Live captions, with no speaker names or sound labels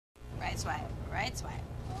right swipe, right swipe.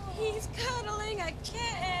 He's cuddling a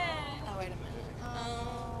kitten. Oh, wait a minute.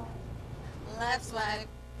 Oh, left swipe.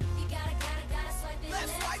 You gotta swipe it left.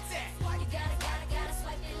 Let's swipe that. You gotta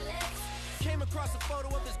swipe it left. Came across a photo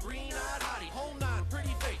of this green-eyed hottie. Whole nine,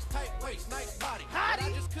 pretty face, tight waist, nice body. Hottie! But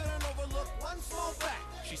I just couldn't overlook one small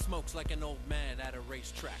fact. She smokes like an old man at a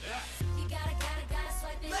racetrack. You gotta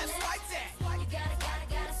swipe it Let's left. swipe that. You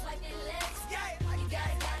gotta swipe it left. Yeah. You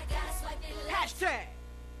gotta swipe it left. Hashtag.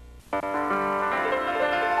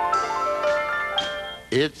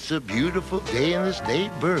 It's a beautiful day in this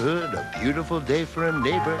neighborhood, a beautiful day for a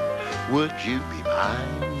neighbor. Would you be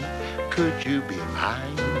mine? Could you be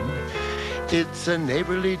mine? It's a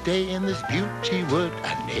neighborly day in this beauty wood,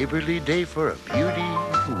 a neighborly day for a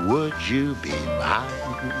beauty. Would you be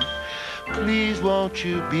mine? Please won't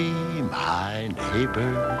you be my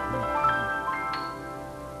neighbor?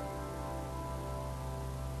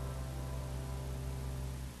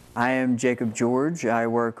 I am Jacob George. I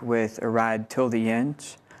work with A Ride Till the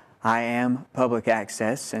End. I am public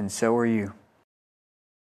access, and so are you.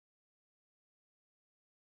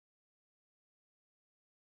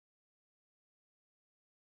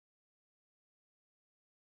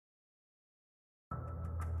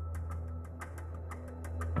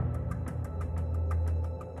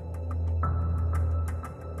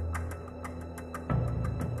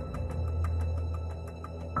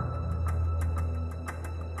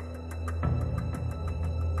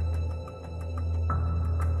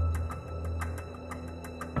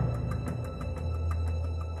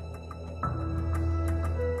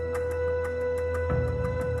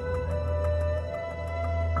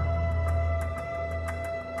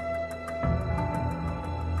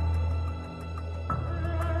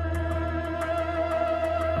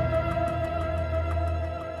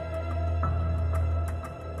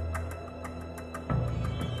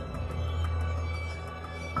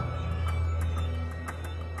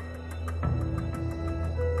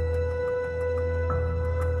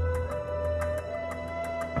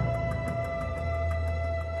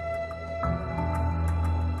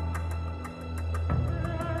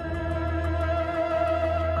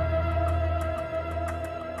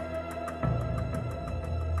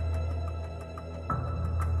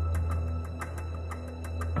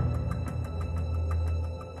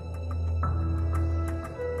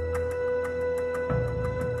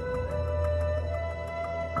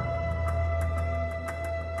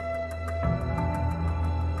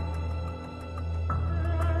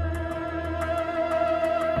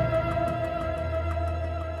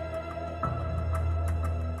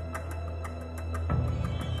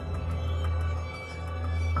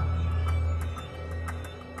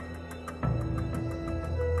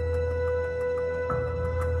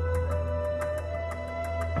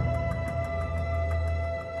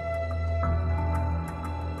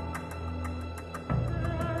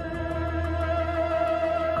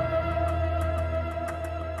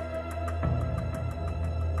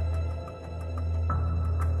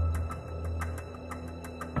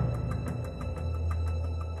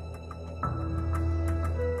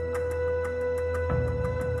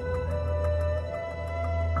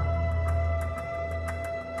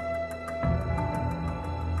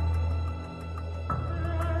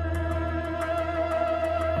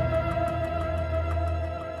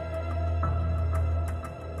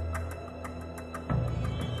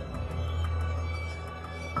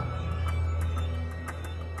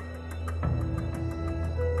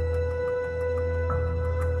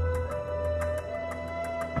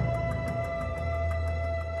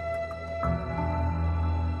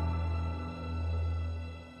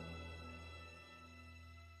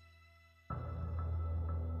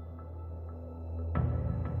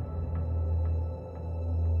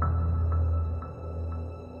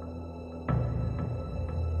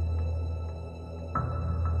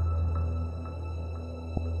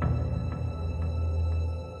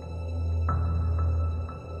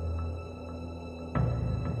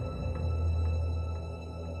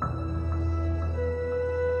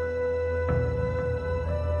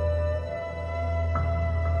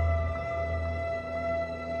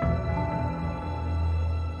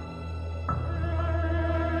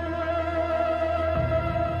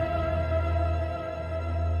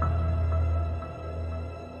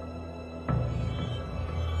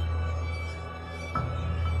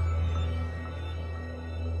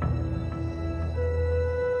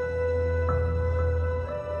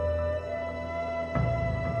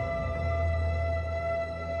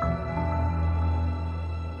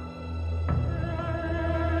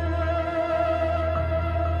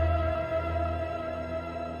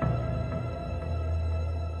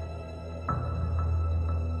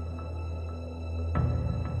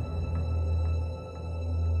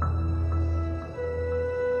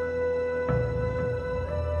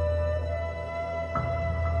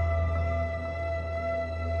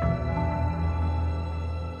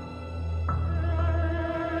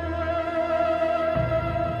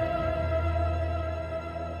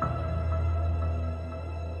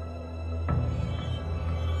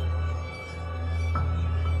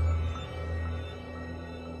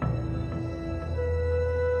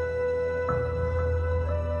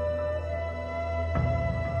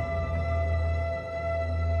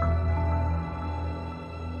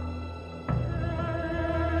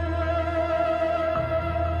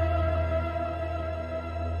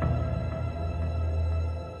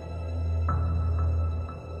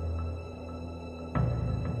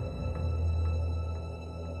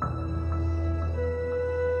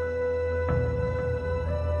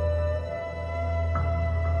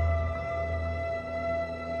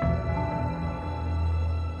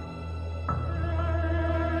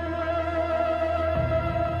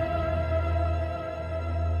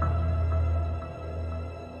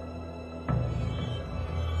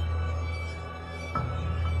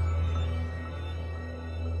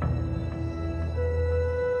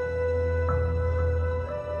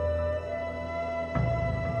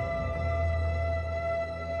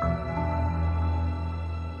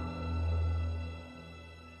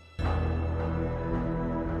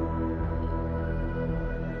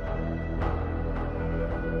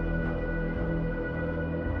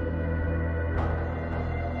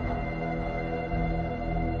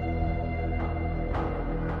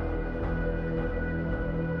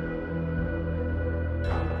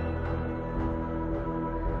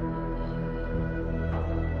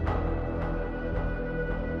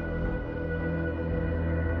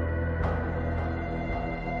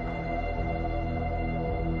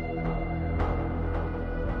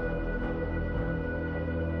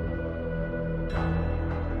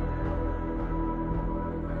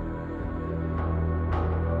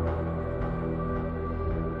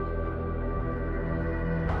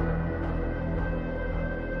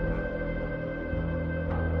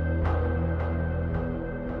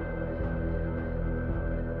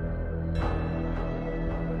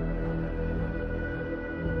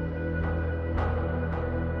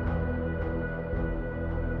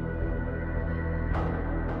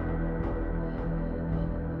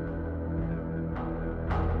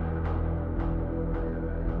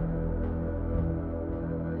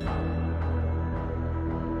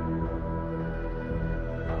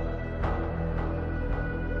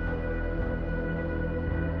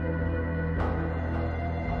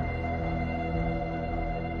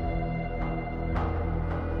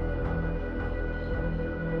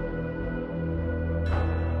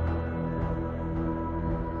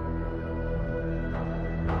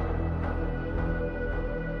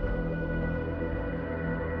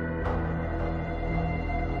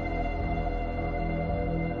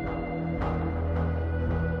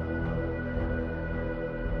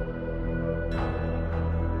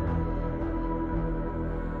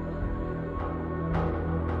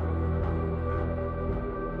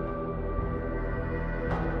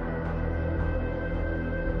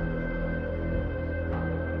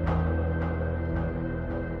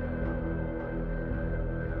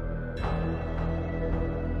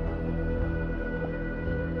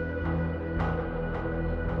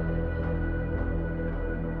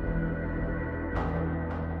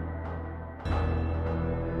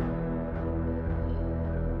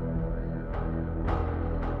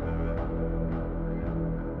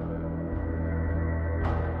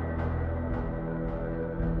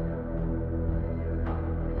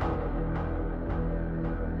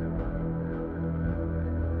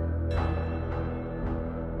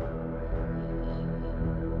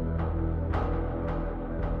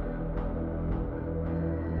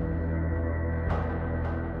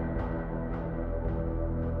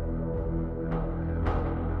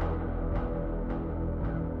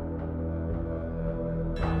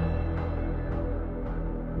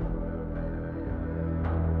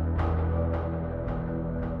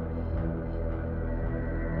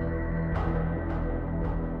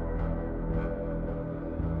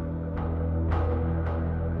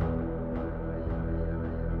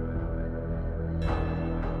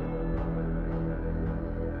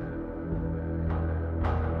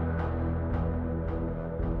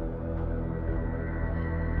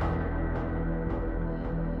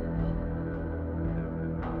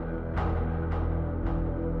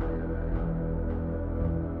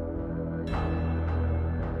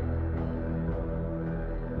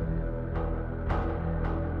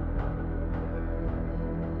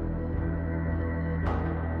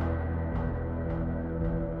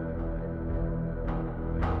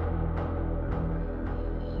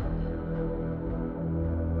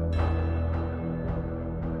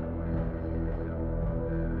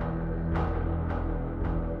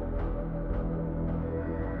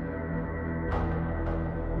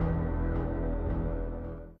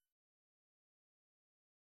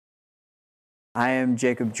 I am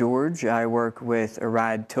Jacob George. I work with A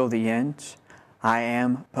Ride Till the End. I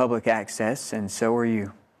am public access, and so are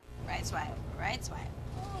you. Right swipe, right swipe.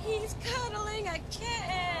 He's cuddling a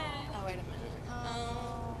kitten. Oh, wait a minute.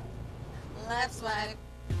 Left swipe.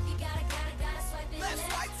 You gotta swipe it Let's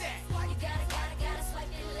left. swipe that. You gotta swipe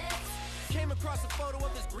it left. Came across a photo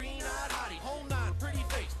of this green-eyed hottie. Whole nine, pretty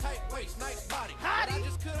face, tight waist, nice body. But I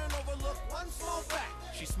just couldn't overlook one small fact.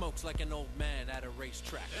 She smokes like an old man at a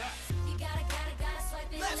racetrack. You gotta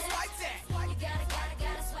swipe it Let's left. swipe that. You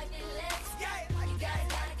gotta swipe it left. Yeah. You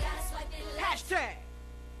gotta swipe it left. Hashtag.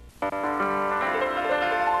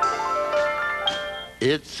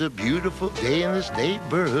 It's a beautiful day in this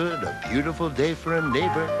neighborhood, a beautiful day for a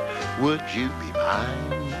neighbor. Would you be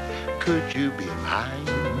mine? Could you be mine?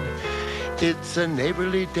 It's a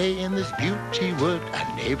neighborly day in this beauty wood,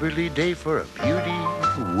 a neighborly day for a beauty.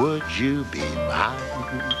 Would you be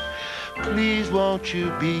mine? Please won't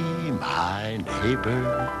you be my neighbor?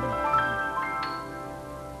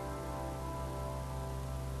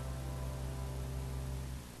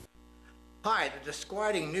 Hi, the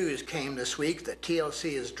disquieting news came this week that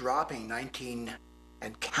TLC is dropping 19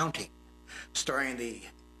 and counting, starring the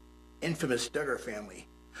infamous Duggar family.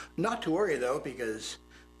 Not to worry though, because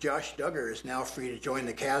Josh Duggar is now free to join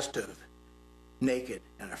the cast of Naked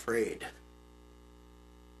and Afraid.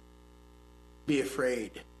 Be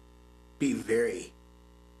afraid. Be very,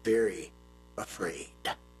 very afraid.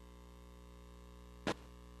 This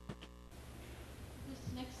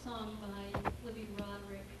next song by Libby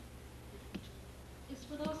Roderick is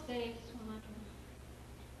for those days when I can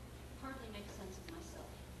hardly make sense of myself.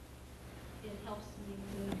 It helps me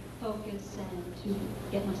to focus and to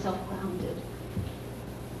get myself grounded.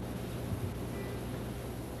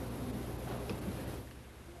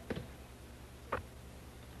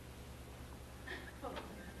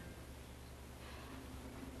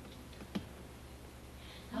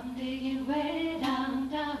 I'm digging way down,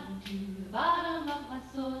 down to the bottom of my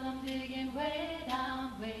soul. I'm digging way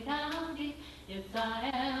down deep. Yes, I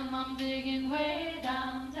am. I'm digging way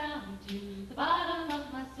down, down to the bottom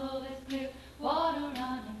of my soul. There's clear water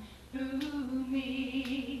running through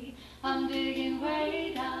me. I'm digging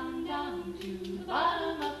way down, down to the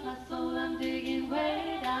bottom of my soul. I'm digging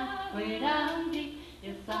way down deep.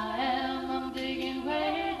 Yes, I am. I'm digging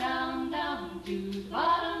way down, down to the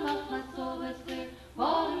bottom of my soul. There's clear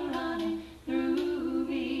water running through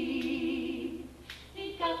me.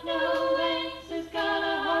 He got no answers, got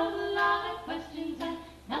a whole lot of questions, and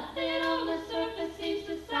nothing on the surface seems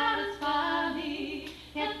to satisfy me.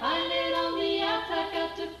 Can't find it on the outside,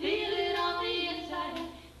 got to feel it on the inside, and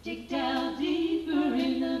dig down deeper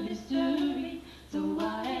in the mystery. So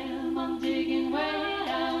I am, I'm digging way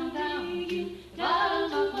down, down to the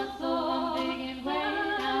bottom of my soul. I'm digging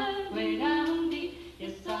way down deep.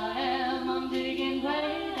 Yes, I am, I'm digging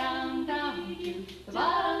way down, down to the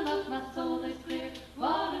bottom of my soul. There's clear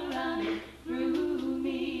water running through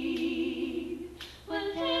me.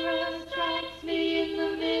 When terror strikes me in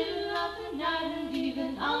the middle of the night, and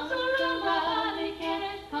even arms around my heart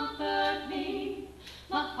can't comfort me.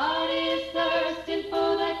 My heart is thirsting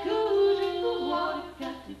for that cool drink of water.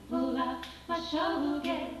 Got to pull out my shovel,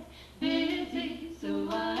 get busy. So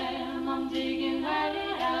I am, I'm digging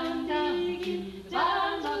way down, down to the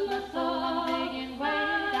bottom of my soul. I'm digging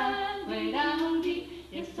way down deep.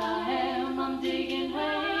 Yes, I am, I'm digging way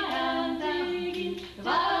down, down to the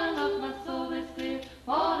bottom of my soul. There's clear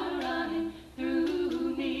water running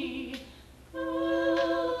through me.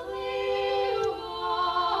 Cool, clear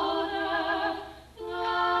water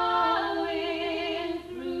flowing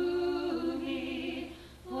through me,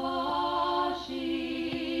 washing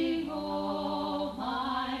all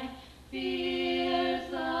my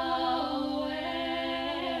fears away.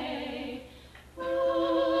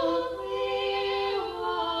 Cool, clear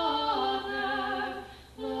water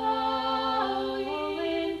flowing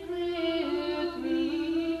clear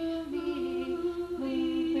through me,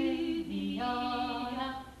 me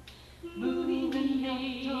on, moving the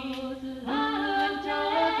needle towards the light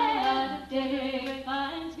of day.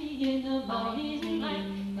 Finds me in the morning light,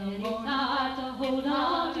 and it's hard to hold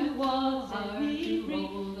on to what's set me free.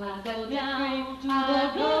 I go down to the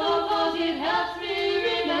groove, 'cause it helps me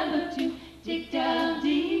remember to dig down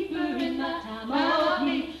deeper in my time of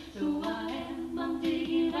need. So I am, I'm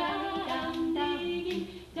digging down, digging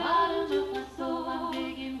bottom of my soul. I'm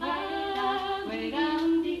digging way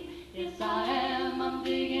down deep. Yes, I am, I'm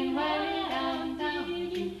digging way down,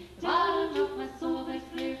 digging bottom of my soul. There's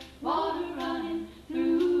clear water running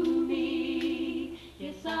through me.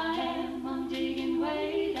 Yes, I am, I'm digging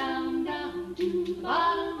way down, down to the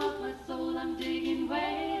bottom of my soul. I'm digging way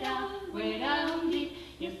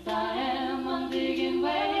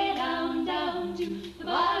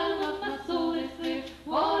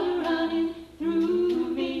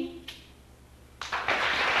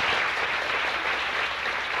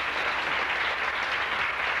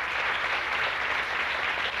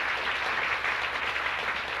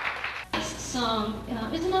song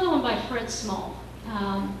is another one by Fred Small,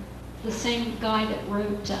 the same guy that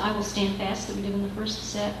wrote I Will Stand Fast that we did in the first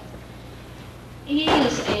set. He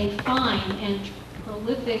is a fine and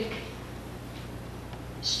prolific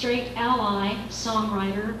straight ally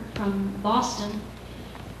songwriter from Boston,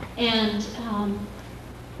 and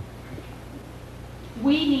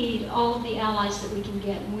we need all of the allies that we can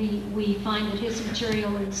get. We find that his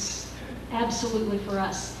material is absolutely for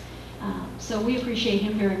us. So we appreciate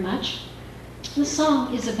him very much. The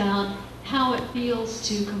song is about how it feels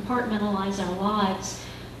to compartmentalize our lives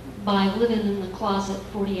by living in the closet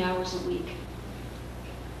 40 hours a week.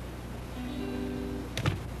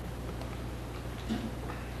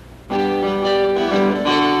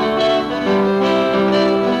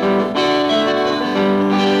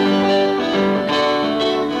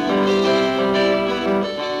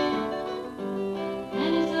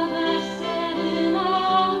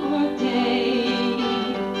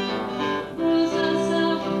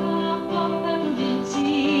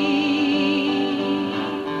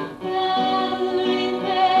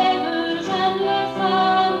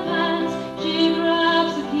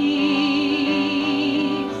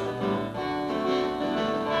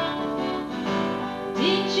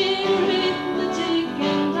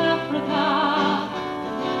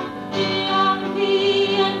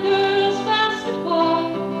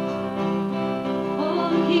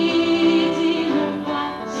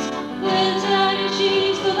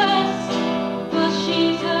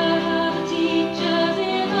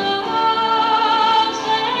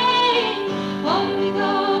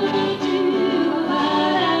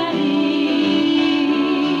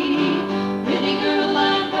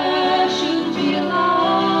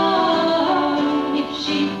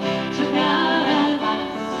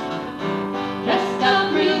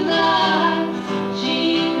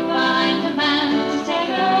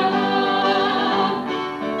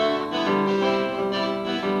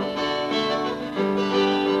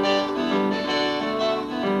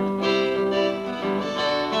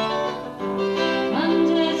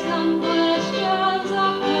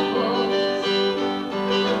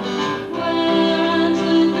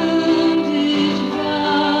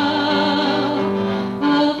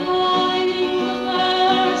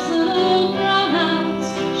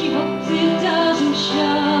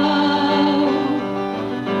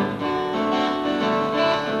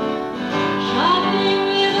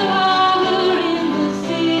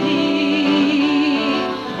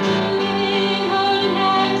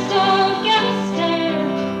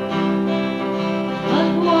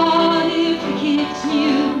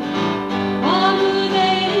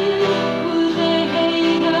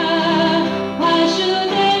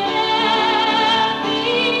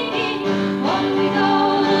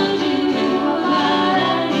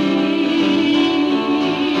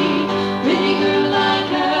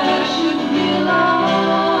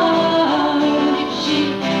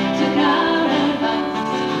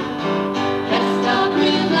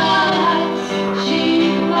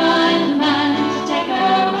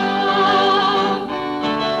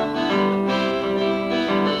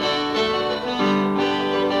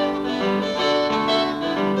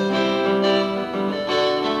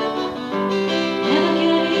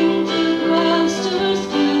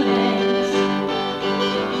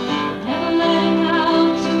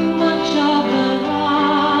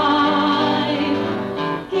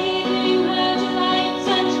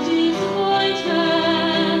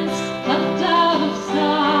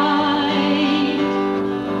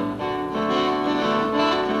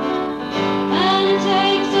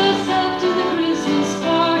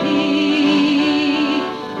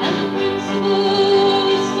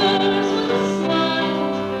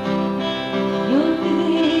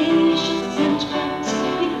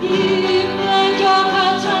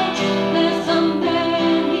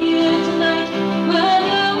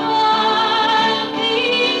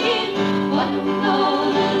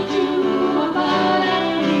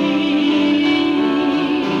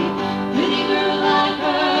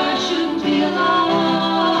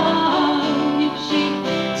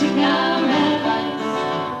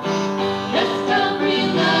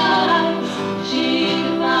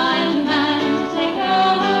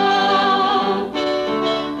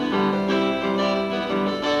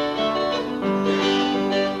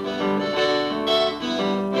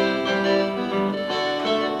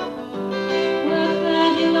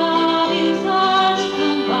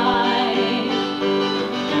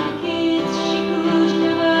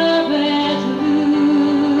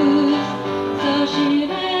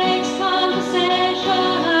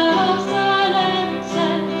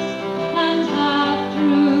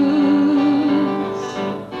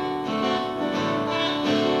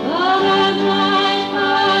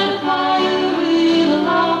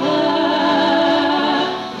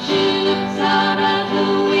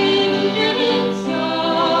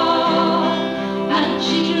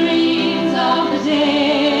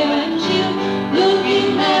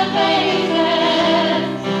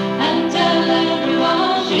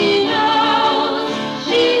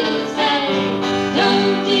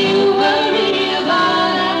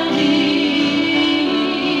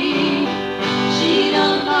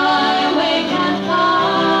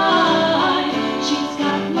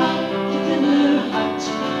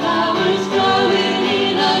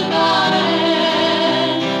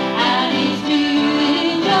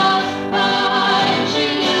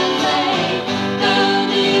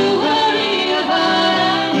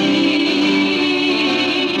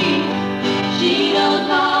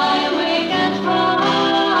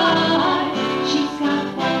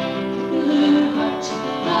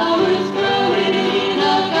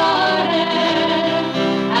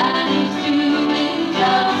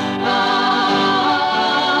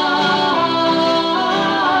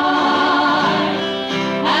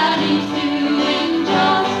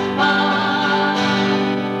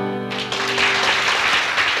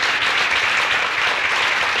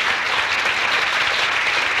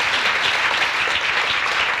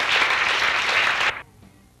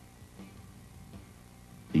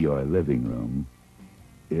 Your living room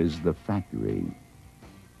is the factory.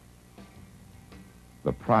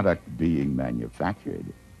 The product being manufactured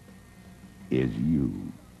is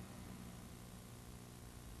you.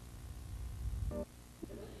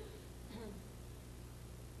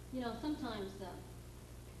 You know,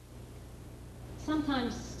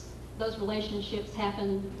 sometimes those relationships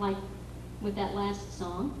happen like with that last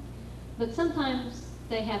song, but sometimes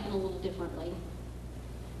they happen a little differently.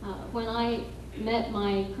 When I met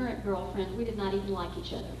my current girlfriend, we did not even like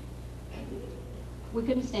each other. We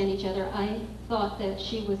couldn't stand each other. I thought that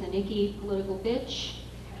she was an icky political bitch,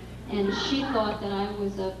 and she thought that I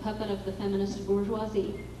was a puppet of the feminist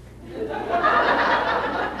bourgeoisie.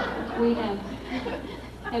 We have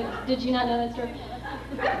did you not know that story?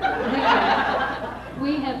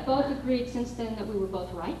 We have both agreed since then that we were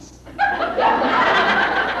both right.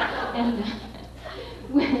 And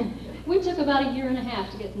we took about 1.5 years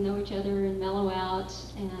to get to know each other and mellow out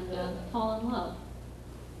and fall in love.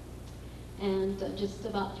 And just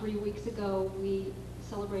about 3 weeks ago, we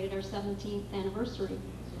celebrated our 17th anniversary.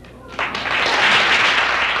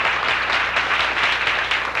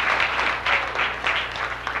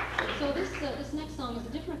 So this next song is a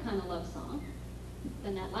different kind of love song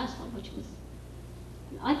than that last one, which was,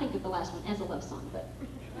 I think of the last one as a love song, but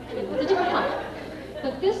you know, it's a different kind.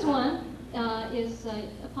 But this one is a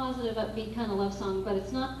positive, upbeat kind of love song, but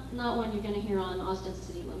it's not one you're going to hear on Austin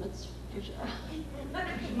City Limits, for sure.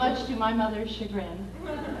 Much to my mother's chagrin.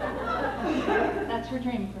 That's her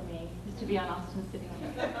dream for me, is to be on Austin City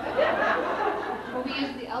Limits. Well, we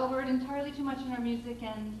use the L word entirely too much in our music,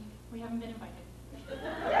 and we haven't been invited.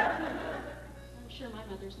 I'm sure my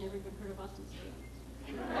mother's never even heard of Austin City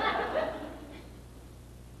Limits.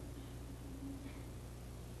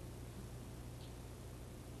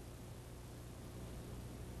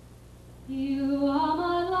 You are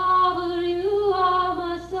my lover, you are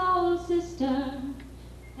my soul sister,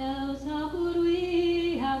 else how could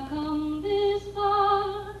we have come this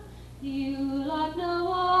far? You like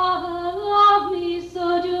no other love me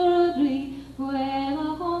so durably,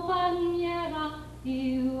 fuera compañera,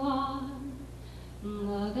 you are.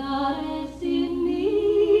 The goddess in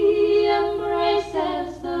me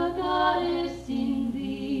embraces the goddess in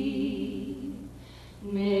thee.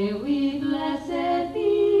 May we blessed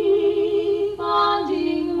be,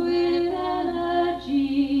 bonding with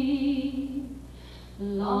energy.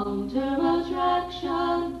 Long-term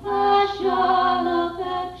attraction, passion,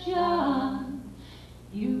 affection.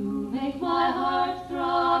 You make my heart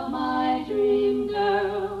throb, my dream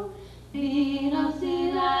girl. Venus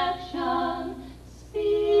in action,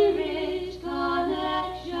 spirit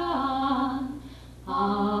connection.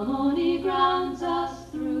 Harmony grounds us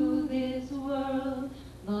through this world.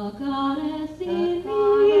 The goddess in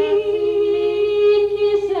thee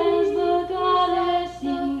kisses the goddess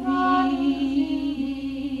in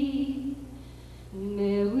thee.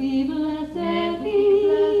 May we blessed be,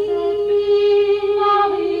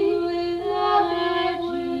 loving with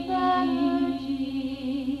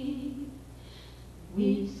energy.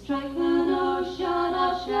 We strike the notion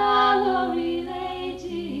of shallow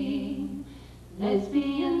relating,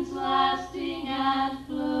 lesbians lasting and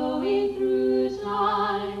flowing through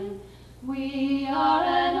time. We are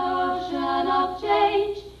an ocean of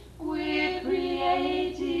change, we're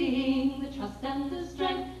creating the trust and the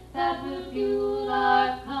strength that will fuel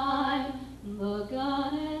our kind. The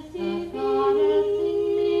goddess in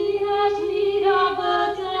thee has need of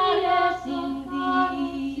the goddess in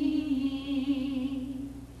thee.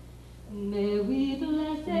 May we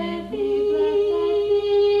blessed be,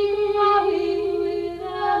 growing with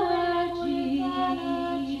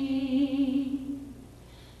energy.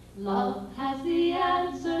 Love has the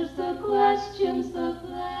answers, the questions, the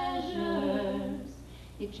pleasures.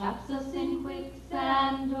 It traps us in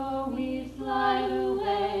quicksand or we slide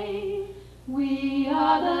away. We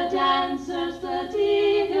are the dancers, the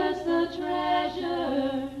diggers, the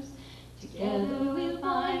treasures. Together we'll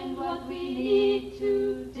find what we need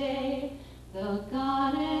today. The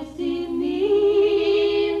goddess in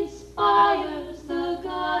me inspires the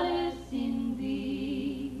goddess in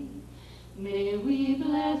thee. May we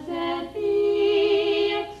blessed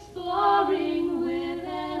be, exploring with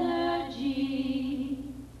energy.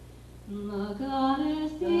 The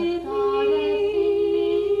goddess in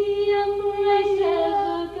me embraces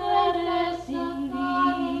the goddess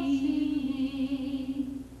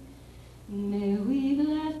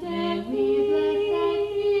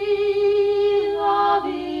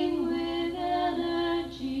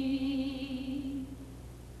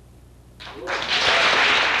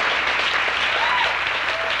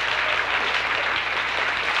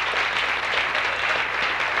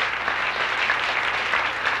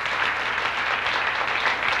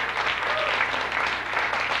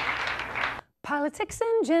politics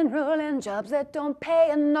in general, and jobs that don't pay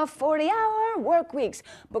enough, 40-hour work weeks,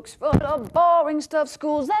 books full of boring stuff,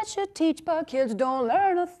 schools that should teach but kids don't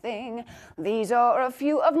learn a thing. These are a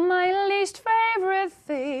few of my least favorite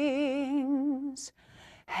things.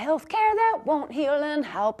 Healthcare that won't heal and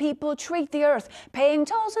how people treat the earth, paying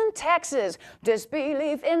tolls and taxes,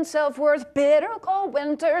 disbelief in self-worth, bitter cold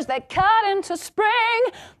winters that cut into spring.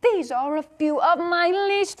 These are a few of my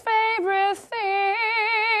least favorite things.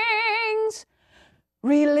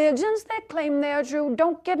 Religions that claim they're true,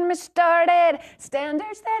 don't get me started.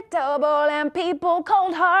 Standards that double and people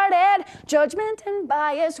cold-hearted. Judgment and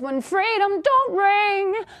bias when freedom don't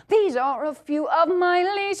ring. These are a few of my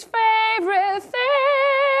least favorite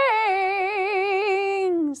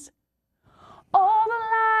things. All the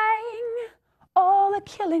lying, all the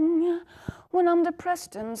killing. When I'm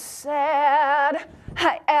depressed and sad,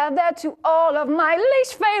 I add that to all of my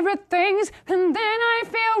least favorite things, and then I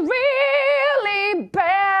feel really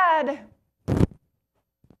bad.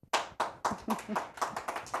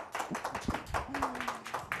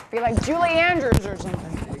 Feel like Julie Andrews or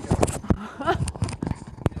something.